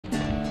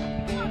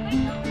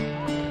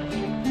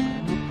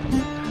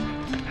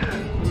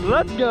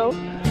Let's go.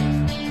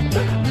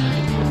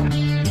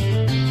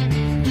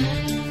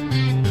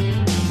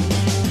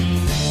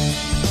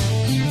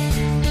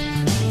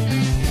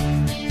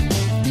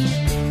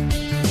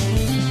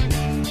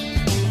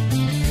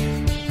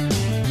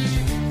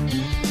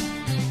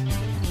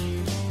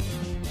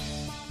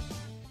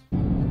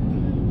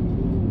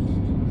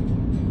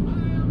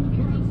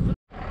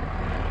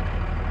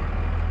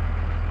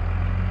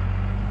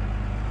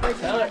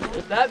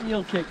 If that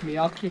mule kicked me,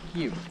 I'll kick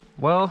you.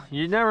 Well,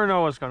 you never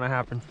know what's gonna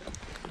happen.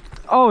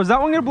 Oh, is that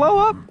one gonna blow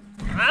up?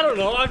 I don't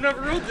know, I've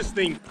never rode this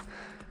thing.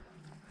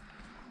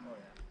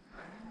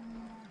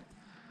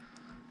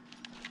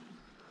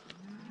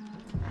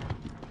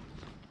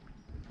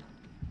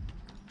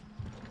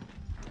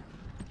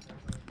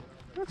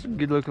 That's a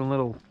good looking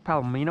little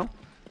palomino.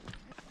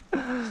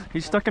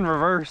 He's stuck in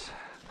reverse.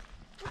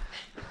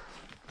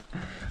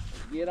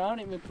 Get on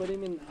him and put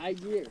him in high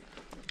gear.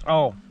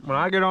 Oh, when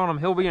I get on him,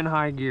 he'll be in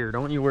high gear.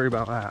 Don't you worry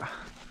about that.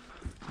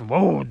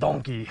 Whoa,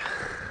 donkey.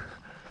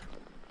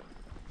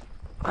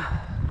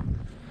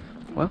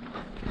 Well.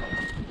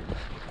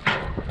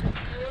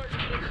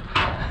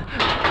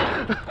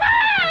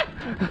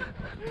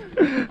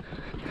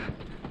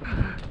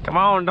 Come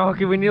on,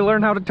 donkey. We need to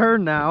learn how to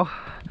turn now.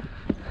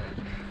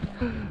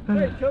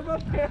 Hey, come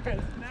up here.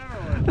 It's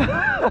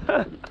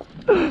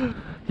narrow.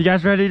 You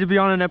guys ready to be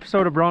on an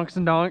episode of Bronx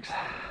and Donks?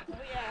 Oh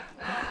yeah,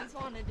 I always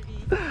wanted to be.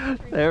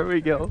 There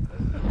we go.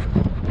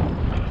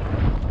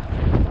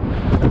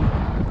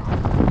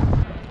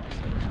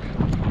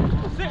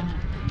 Sit.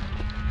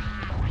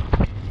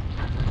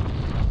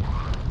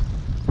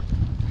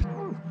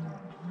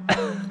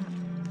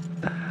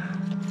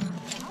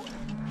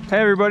 Hey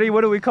everybody,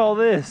 what do we call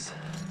this?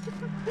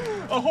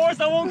 A horse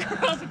that won't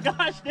cross a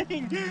gosh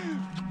dang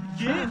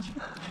ditch.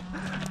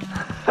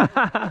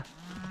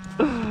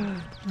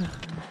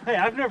 Hey,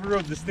 I've never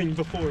rode this thing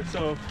before,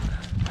 so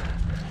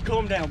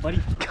calm down,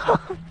 buddy.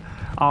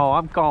 Oh,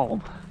 I'm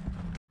calm.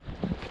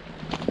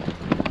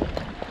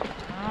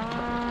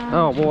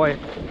 Oh boy,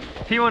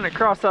 he went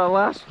across that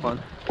last one.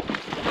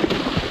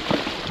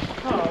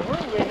 Oh,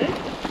 we're winning.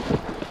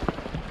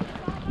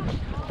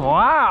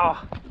 Wow,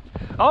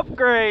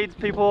 upgrades,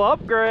 people,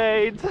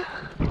 upgrades.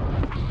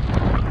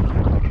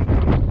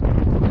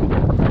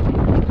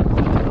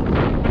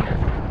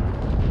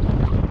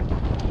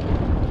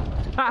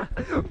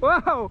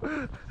 Whoa,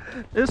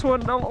 this one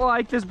don't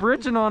like this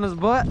bridging on his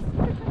butt.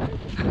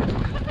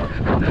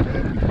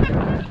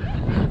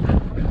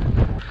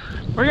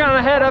 We're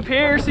gonna head up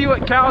here, see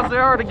what cows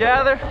there are to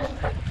gather.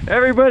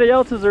 Everybody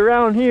else is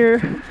around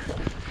here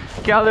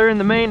gathering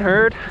the main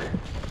herd.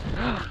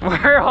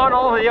 We're on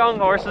all the young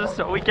horses,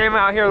 so we came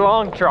out here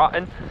long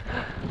trotting.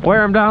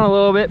 Wear them down a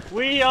little bit.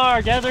 We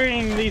are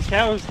gathering these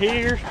cows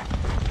here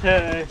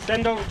to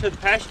send over to the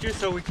pasture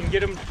so we can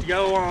get them to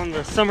go on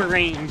the summer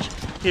range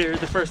here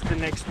the first of the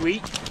next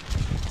week.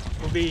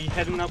 We'll be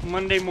heading up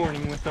Monday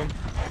morning with them.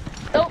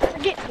 Don't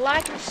forget to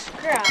like and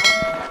subscribe.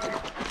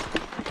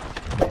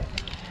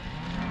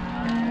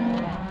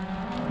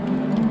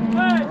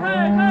 Hey,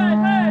 hey, hey,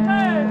 hey,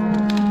 hey!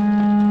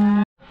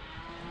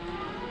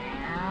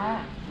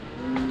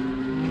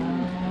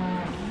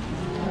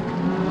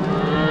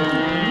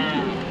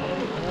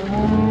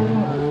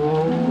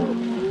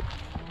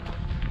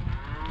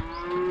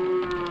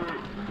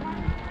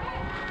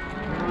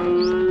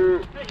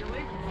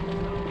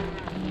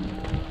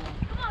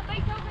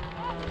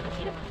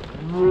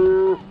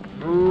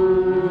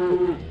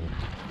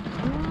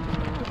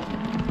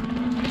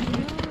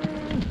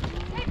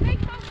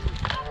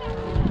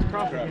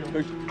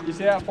 You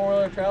see that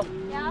four-wheeler trail?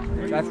 Yeah.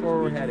 That's where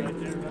we're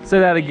heading. Say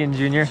that again,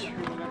 Junior.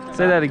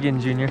 Say that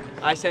again, Junior.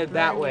 I said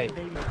that way.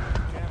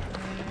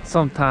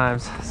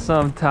 Sometimes.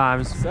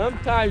 Sometimes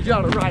you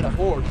ought to ride a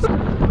horse.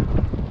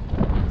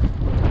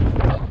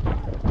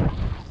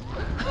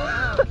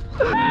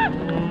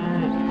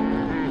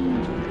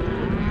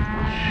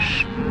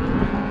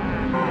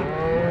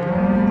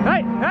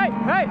 Hey, hey,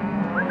 hey!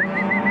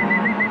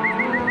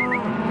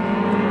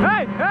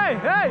 Hey, hey,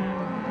 hey!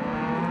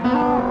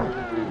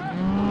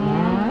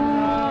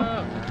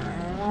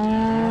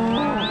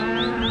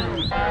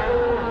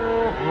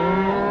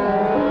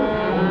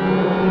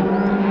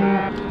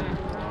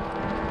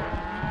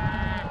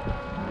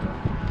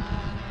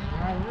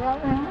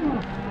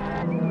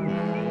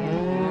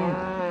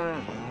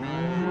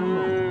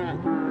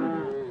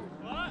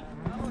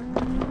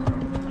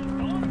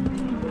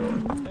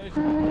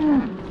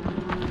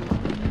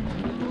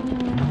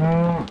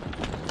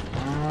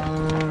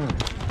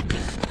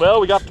 Well,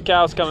 we got the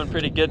cows coming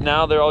pretty good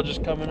now. They're all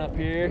just coming up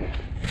here.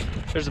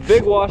 There's a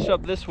big wash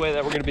up this way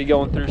that we're gonna be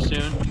going through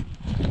soon.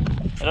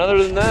 And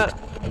other than that,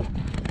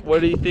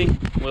 what do you think,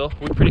 Will?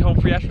 We pretty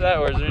home free after that,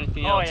 or is there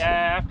anything else? Oh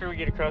yeah, after we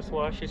get across the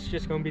wash, it's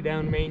just gonna be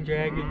down main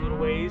drag a little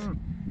ways.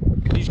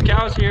 These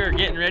cows here are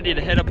getting ready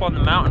to head up on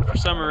the mountain for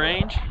summer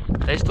range.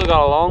 They still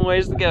got a long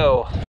ways to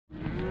go.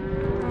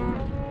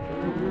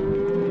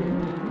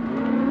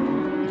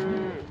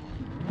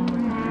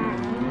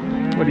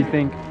 What do you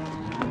think?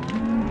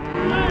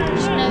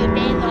 Just another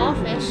day in the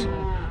office.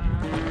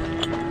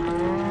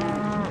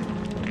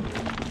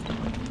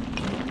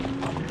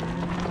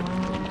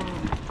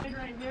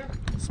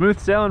 smooth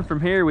sailing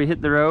from here. We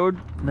hit the road.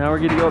 Now we're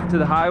gonna go up to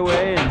the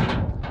highway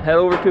and head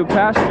over to a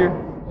pasture.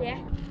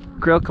 Yeah.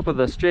 Grill a couple of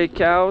the stray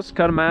cows,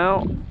 cut them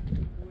out,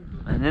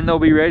 and then they'll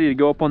be ready to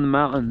go up on the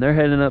mountain. They're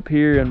heading up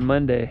here on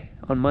Monday,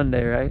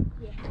 right?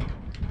 Yeah.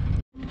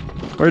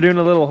 We're doing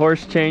a little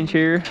horse change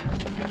here,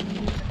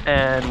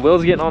 and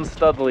Will's getting on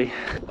Studley.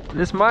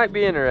 This might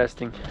be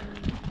interesting.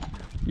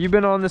 You've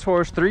been on this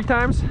horse 3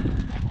 times?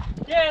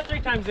 Yeah, 3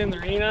 times in the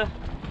arena.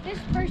 This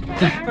is first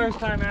time out. First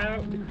time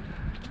out.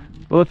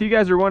 Well, if you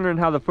guys are wondering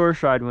how the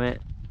first ride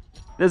went,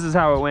 this is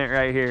how it went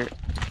right here.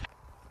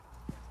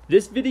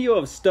 This video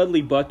of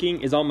Studley bucking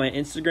is on my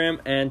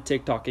Instagram and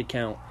TikTok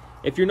account.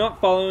 If you're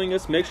not following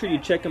us, make sure you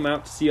check them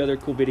out to see other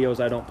cool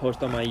videos I don't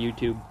post on my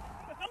YouTube.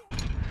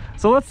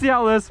 So let's see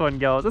how this one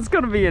goes. It's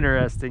gonna be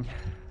interesting.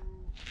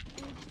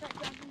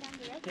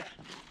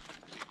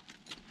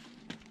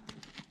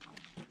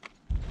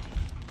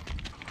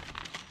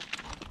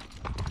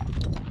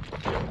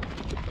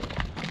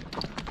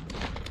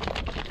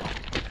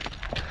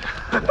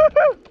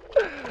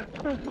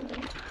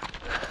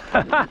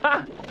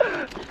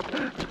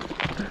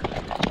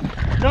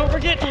 Don't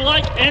forget to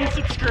like and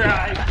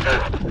subscribe.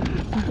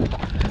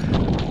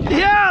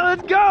 Yeah,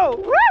 let's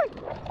go! Woo!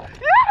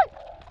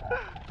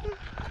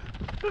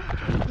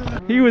 Yeah!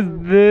 He was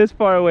this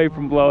far away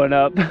from blowing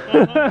up.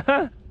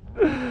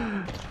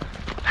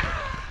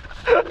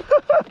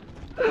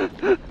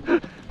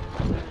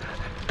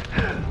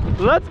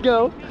 Let's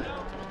go.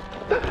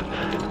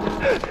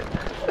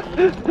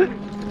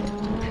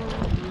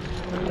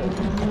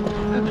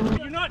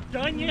 You're not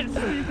done yet,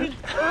 stupid.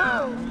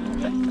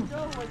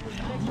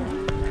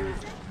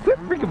 Quit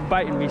freaking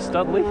biting me,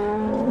 Studley.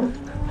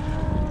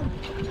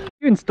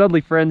 You and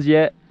Studley friends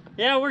yet?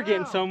 Yeah, we're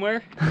getting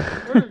somewhere.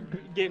 We're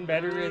getting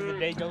better as the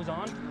day goes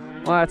on.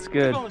 Well, that's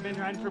good. We've only been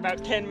riding for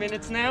about 10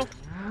 minutes now.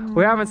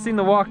 We haven't seen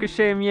the walk of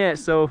shame yet,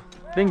 so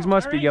things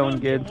must be going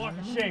good. Walk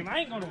of shame. I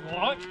ain't gonna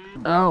walk.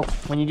 Oh,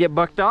 when you get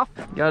bucked off,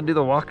 you gotta do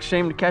the walk of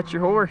shame to catch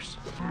your horse.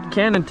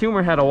 Ken and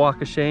Toomer had a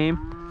walk of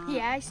shame.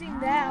 Yeah, I seen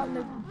that on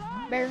the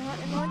bear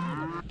hunting one.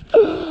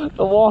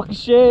 The walk of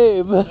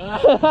shame.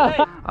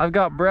 I've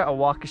got Brett a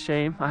walk of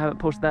shame. I haven't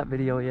posted that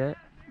video yet.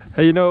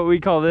 Hey, you know what we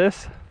call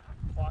this?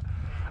 Walk.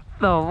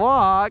 The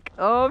walk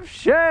of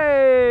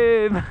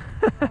shame.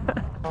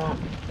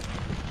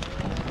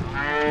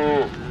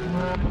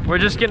 We're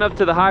just getting up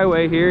to the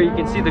highway here. You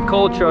can see the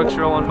coal trucks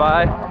rolling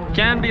by.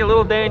 Can be a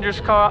little dangerous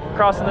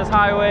crossing this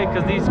highway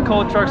because these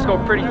coal trucks go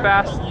pretty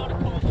fast. A lot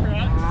of coal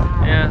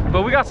trucks. Yeah,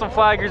 but we got some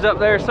flaggers up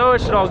there, so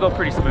it should all go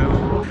pretty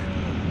smooth.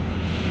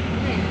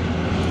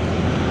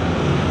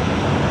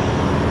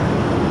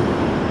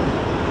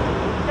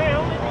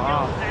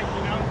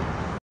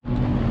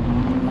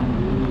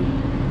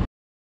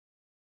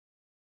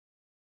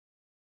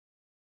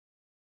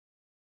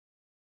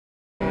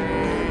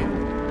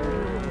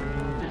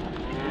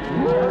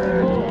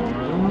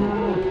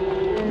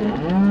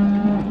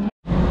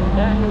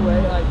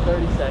 Wait like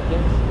 30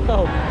 seconds.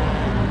 Oh.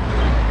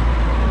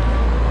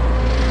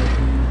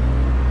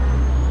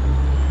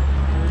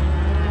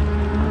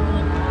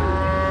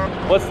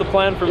 What's the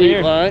plan from Eat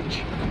here?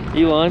 lunch.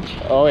 Eat lunch.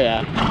 Oh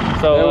yeah.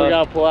 So Then we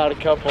gotta pull out a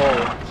couple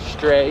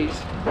strays.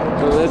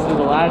 So this is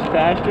the last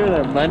pasture.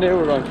 Then Monday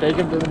we're gonna take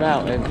them to the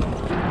mountain.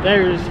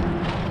 There's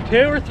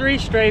 2 or 3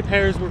 stray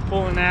pairs we're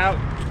pulling out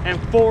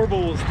and 4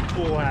 bulls to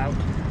pull out.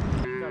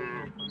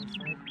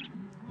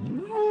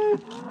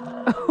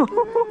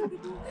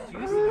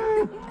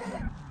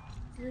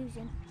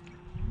 Losing.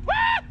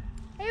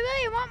 Hey,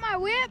 Willie, you want my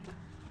whip?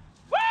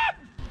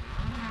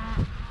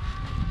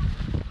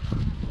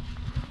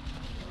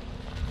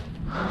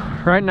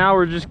 right now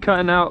we're just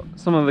cutting out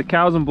some of the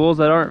cows and bulls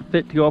that aren't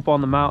fit to go up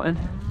on the mountain.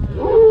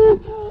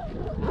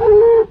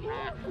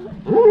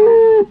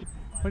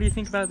 What do you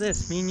think about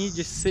this? Me and you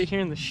just sit here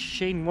in the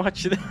shade and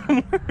watch them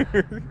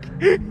work.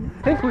 I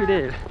think we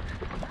did.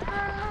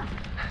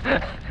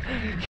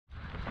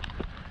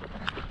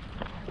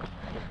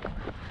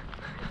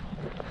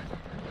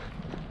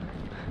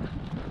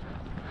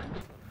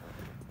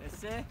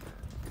 See?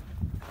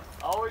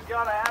 Always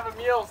gotta have a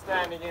mule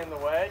standing in the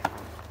way.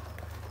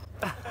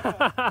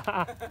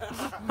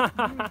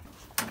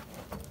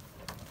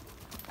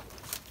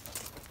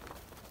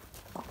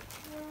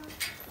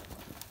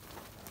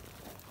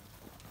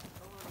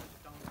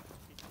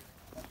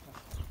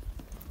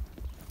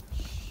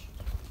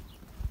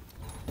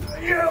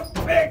 You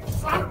big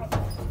son of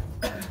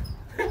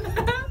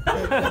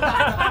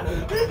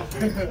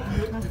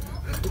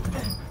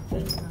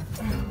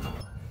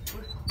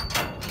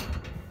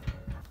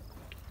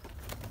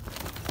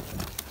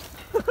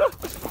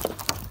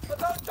But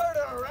don't turn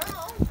it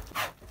around.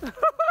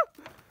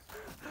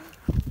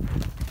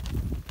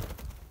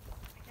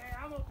 Okay,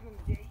 I'm opening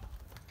the gate.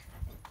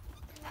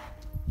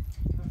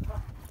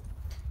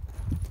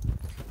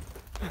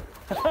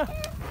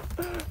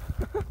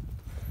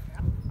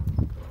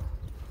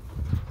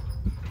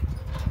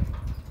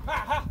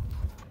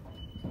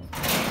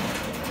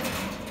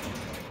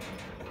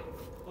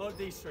 Load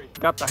these three.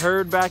 Got the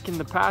herd back in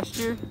the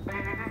pasture.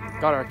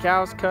 Got our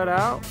cows cut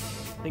out.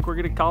 I think we're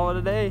gonna call it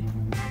a day.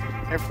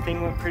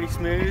 Everything went pretty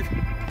smooth.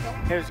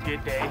 It was a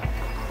good day.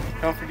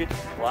 Don't forget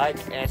to Like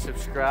and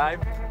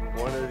subscribe,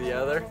 one or the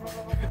other.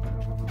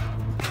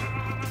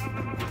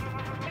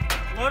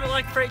 load it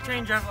like a freight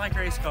train, drive it like a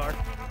race car.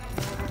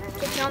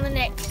 Catch you on the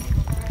next.